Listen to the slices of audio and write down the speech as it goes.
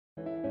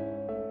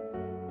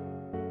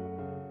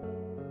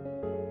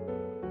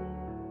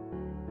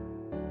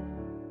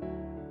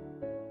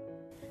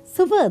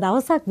සුබ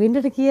දවසක්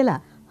වෙන්නට කියලා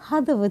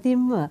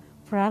හදවතින්ම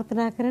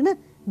ප්‍රාර්ථනා කරන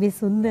මේ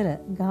සුන්දර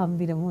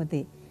ගාම්භීර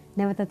මොහොතේ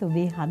නැවතත්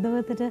ඔබේ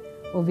හදවතට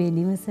ඔබේ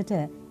නිවසට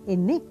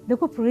එන්නේ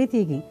ලොකු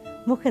ප්‍රීතියකින්.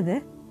 මොකද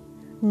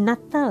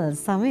නත්තල්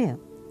සමය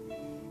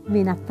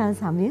මේ නත්තල්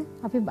සමය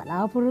අපි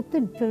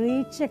බලාපොරොත්තුෙන්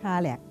පිරිච්ච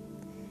කාලයක්.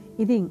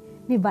 ඉතින්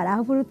මේ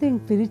බලාපොරොත්තුෙන්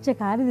පිරිච්ච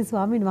කාලේදී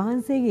ස්වාමීන්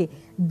වහන්සේගේ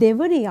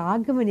දෙවනි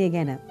ආගමනය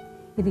ගැන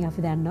ඉතින්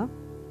අපි දන්නවා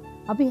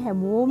අපි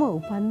හැමෝම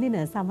උපන්දින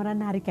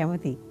සමරන්න හරි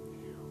කැමතියි.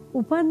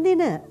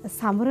 උපන්දින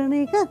සමරන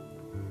එක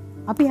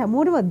අපි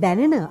හැමෝටම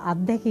දැනෙන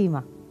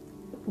අත්දැකීමක්.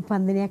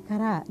 උපන්දිනයක්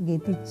කරා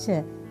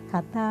ගෙතිච්ච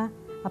කතා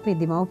අපේ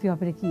දෙමව්පියෝ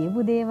අපිට කියපු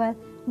දේවල්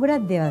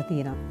ගොඩක් දේවල්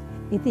තියෙනවා.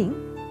 ඉතින්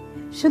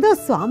ශුද්ධ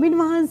ස්වාමින්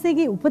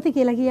වහන්සේගේ උපත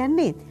කියලා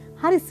කියන්නේ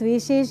හරි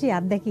විශේෂී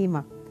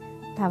අත්දැකීමක්.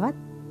 තවත්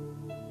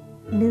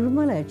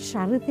නිර්මල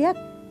චරිතයක්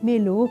මේ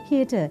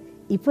ලෝකයට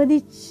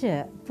ඉපදිච්ච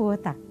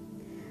පුවතක්.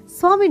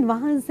 ස්වාමින්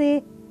වහන්සේ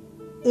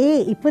ඒ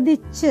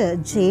ඉපදිච්ච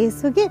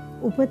ජේසුගේ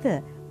උපත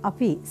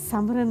අපි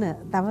සමරන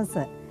දවස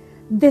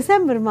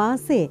දෙසැම්බර්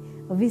මාසේ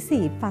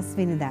 25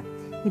 වෙනිදා.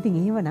 ඉතින්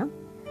එහෙමනම්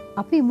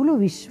අපි මුළු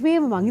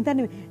විශ්වයේම මං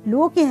හිතන්නේ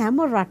ලෝකේ හැම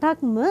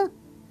රටක්ම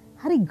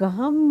හරි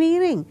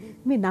ගහම්බීරෙන්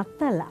මේ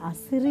නත්තල්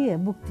අසිරිය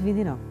භුක්ති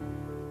විඳිනවා.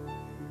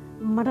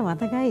 මට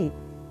මතකයි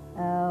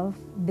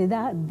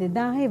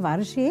 2000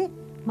 වර්ෂයේ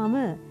මම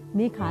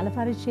මේ කාල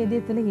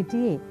පරිච්ඡේදය තුළ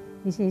හිටියේ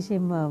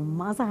විශේෂයෙන්ම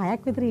මාස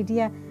 6ක් විතර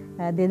හිටියා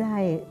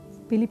 2000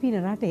 පිලිපීන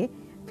රටේ.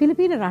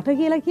 පිලිපීන රට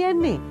කියලා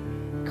කියන්නේ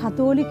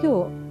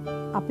කතෝලිකයෝ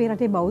අපේ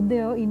රටේ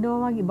බෞද්ධයෝ ඉන්නවා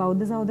වගේ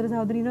බෞද්ධ සහෝදර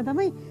සහෝදරීන් ඉන්නවා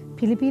තමයි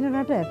පිලිපීන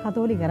රට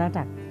කතෝලික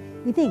රටක්.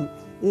 ඉතින්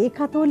ඒ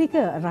කතෝලික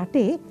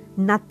රටේ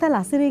නත්තල්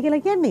අසිරිය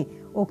කියලා කියන්නේ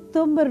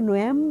ඔක්තෝබර්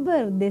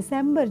නොවැම්බර්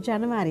දෙසැම්බර්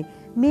ජනවාරි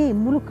මේ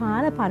මුළු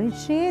කාල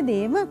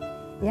පරිච්ඡේදයේම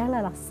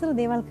එයාලා ලස්සන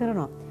දේවල්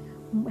කරනවා.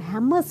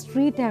 හැම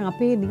ස්ට්‍රීට් එකක්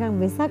අපේ නිකන්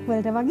වෙසක්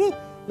වලට වගේ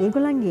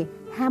ඒගොල්ලන්ගේ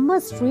හැම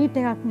ස්ට්‍රීට්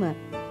එකක්ම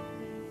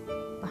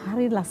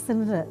හරි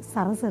ලස්සනට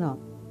සරසනවා.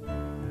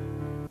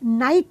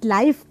 නයිට්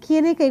ලයිෆ්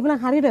කියන එක ඒගොල්ලන්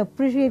හරියට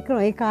ඇප්‍රීෂিয়েට්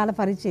කරනවා ඒ කාල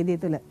පරිච්ඡේදය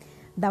තුළ.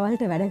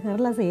 දවල්ට වැඩ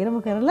කරලා සේරම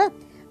කරලා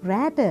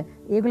රැට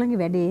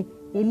ඒගොල්ලන්ගේ වැඩේ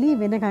එළි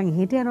වෙනකන්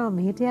හිට යනවා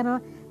මෙහෙට යනවා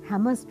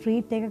හැම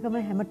ස්ට්‍රීට් එකකම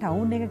හැම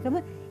ටවුන් එකකම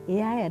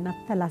ඒ අය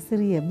නත්තල්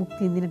අසිරිය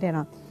භුක්ති විඳින්නට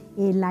යනවා.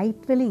 ඒ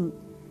ලයිට් වලින්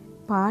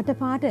පාට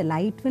පාට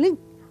ලයිට් වලින්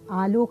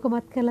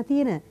ආලෝකමත් කරලා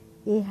තියෙන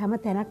ඒ හැම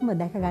තැනක්ම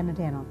දැක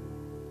ගන්නට යනවා.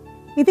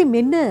 ඉතින්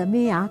මෙන්න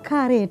මේ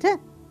ආකාරයට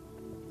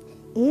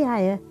ඒ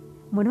අය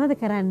මොනවද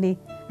කරන්නේ?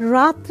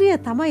 රාත්‍රිය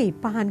තමයි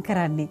පහන්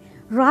කරන්නේ.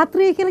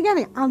 රාත්‍රිය කියලා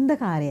කියන්නේ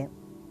අන්ධකාරය.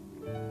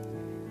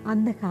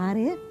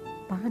 අන්ධකාරය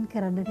පහන්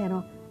කරන්නට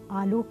යනවා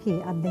ආලෝකයේ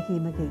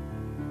අත්දැකීමකින්.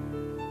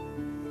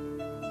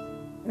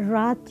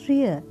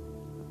 රාත්‍රිය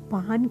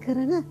පහන්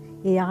කරන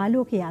ඒ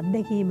ආලෝකයේ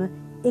අත්දැකීම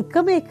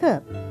එකම එක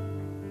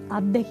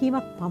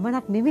අත්දැකීමක්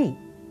පමණක් නෙවෙයි.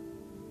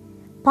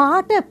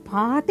 පාට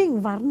පාටින්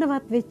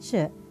වර්ණවත් වෙච්ච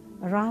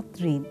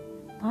රාත්‍රීන්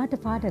පාට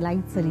පාට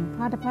ලයිට්ස් වලින්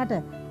පාට පාට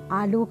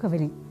ආලෝක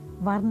වලින්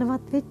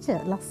වර්ණවත් වෙච්ච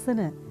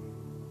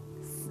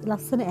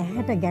ලස්සන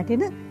ඇහැට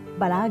ගැටෙන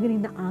බලාගෙන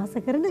ඉන්න ආස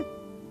කරන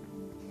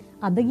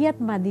අද ගියත්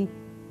මදි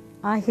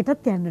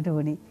හෙටත් යන්නට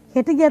ඕනේ.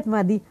 හෙට ගියත්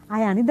මදි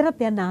ආය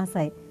අනිද්දාත් යන්න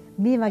ආසයි.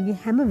 මේ වගේ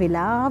හැම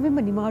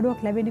වෙලාවෙම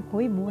නිමාඩුවක් ලැබෙන්නේ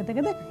කොයි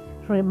මොහොතකද?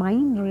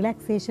 මයින්ඩ්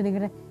රිලැක්සේෂන්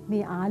එකට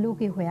මේ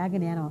ආලෝකය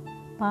හොයාගෙන යනවා.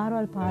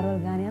 පාරවල්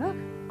ගාන යනවා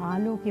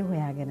ආලෝකය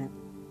හොයාගෙන.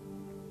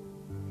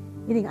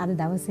 ඉතින් අද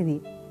දවසේදී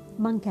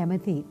මං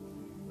කැමති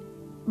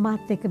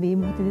මාත් එක්ක මේ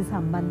මොහොතේදී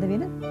සම්බන්ධ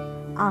වෙන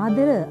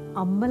ආදර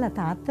අම්මලා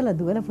තාත්තලා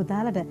දුවලා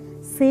පුතාලට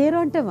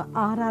සේරොන්ටම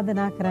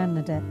ආරාධනා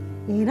කරන්නට.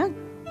 එහෙනම්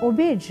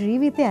ඔබේ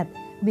ජීවිතයත්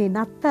මේ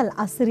නත්තල්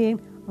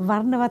අසිරියෙන්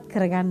වර්ණවත්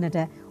කරගන්නට.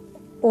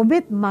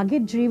 ඔබෙත්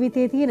මගේ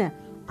ජීවිතයේ තියෙන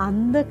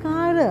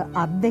අන්ධකාර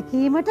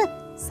අත්දැකීමට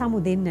සමු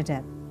දෙන්නට.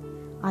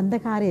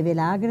 අන්ධකාරයේ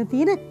වෙලාගෙන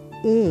තියෙන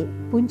ඒ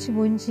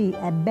පුංචි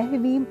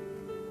ඇබ්බැහිවීම්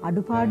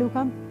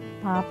අඩුපාඩුකම්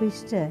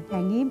පාපිෂ්ඨ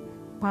හැඟීම්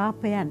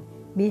පාපයන්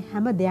මේ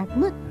හැම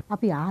දෙයක්ම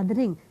අපි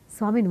ආදරෙන්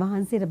ස්වාමින්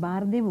වහන්සේට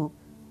බාර දෙමු.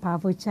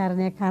 පාප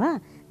උච්චාරණය කරා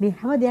මේ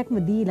හැම දෙයක්ම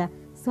දීලා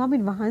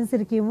ස්වාමින්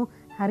වහන්සේට කියමු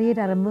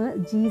හරියට අර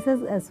ජීසස්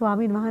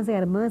ස්වාමින් වහන්සේ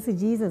අර මර්සි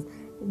ජීසස්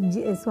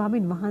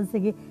ස්වාමින්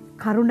වහන්සේගේ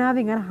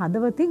කරුණාවෙන් අර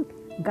හදවතින්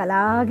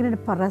ගලාගෙන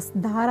රස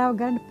ධාරාව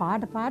ගන්න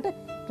පාට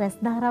රස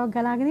ධාරාව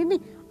ගලාගෙන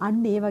ඉන්නේ.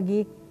 අන්න ඒ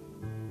වගේ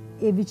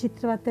ඒ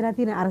විචිත්‍රවත් වෙලා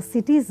තියෙන අර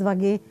සිටිස්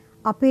වගේ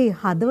අපේ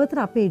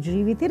හදවතට අපේ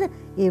ජීවිතේට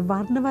ඒ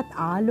වර්ණවත්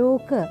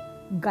ආලෝක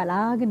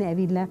ගලාගෙන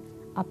ඇවිල්ලා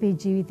අපේ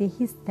ජීවිතේ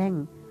හිස්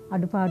තැන්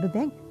අඩුපාඩු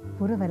තැන්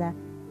පුරවලා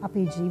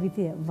අපේ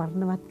ජීවිතය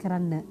වර්ණවත්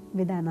කරන්න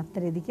වේදා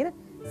නත්තරේදී කියලා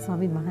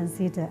ස්වාමීන්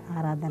වහන්සේට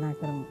ආරාධනා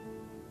කරමු.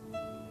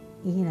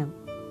 එහෙනම්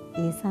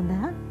ඒ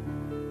සඳහා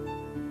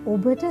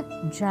ඔබට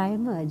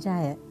ජයම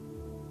ජය.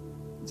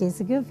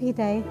 ජේසුගේ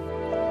පිටයි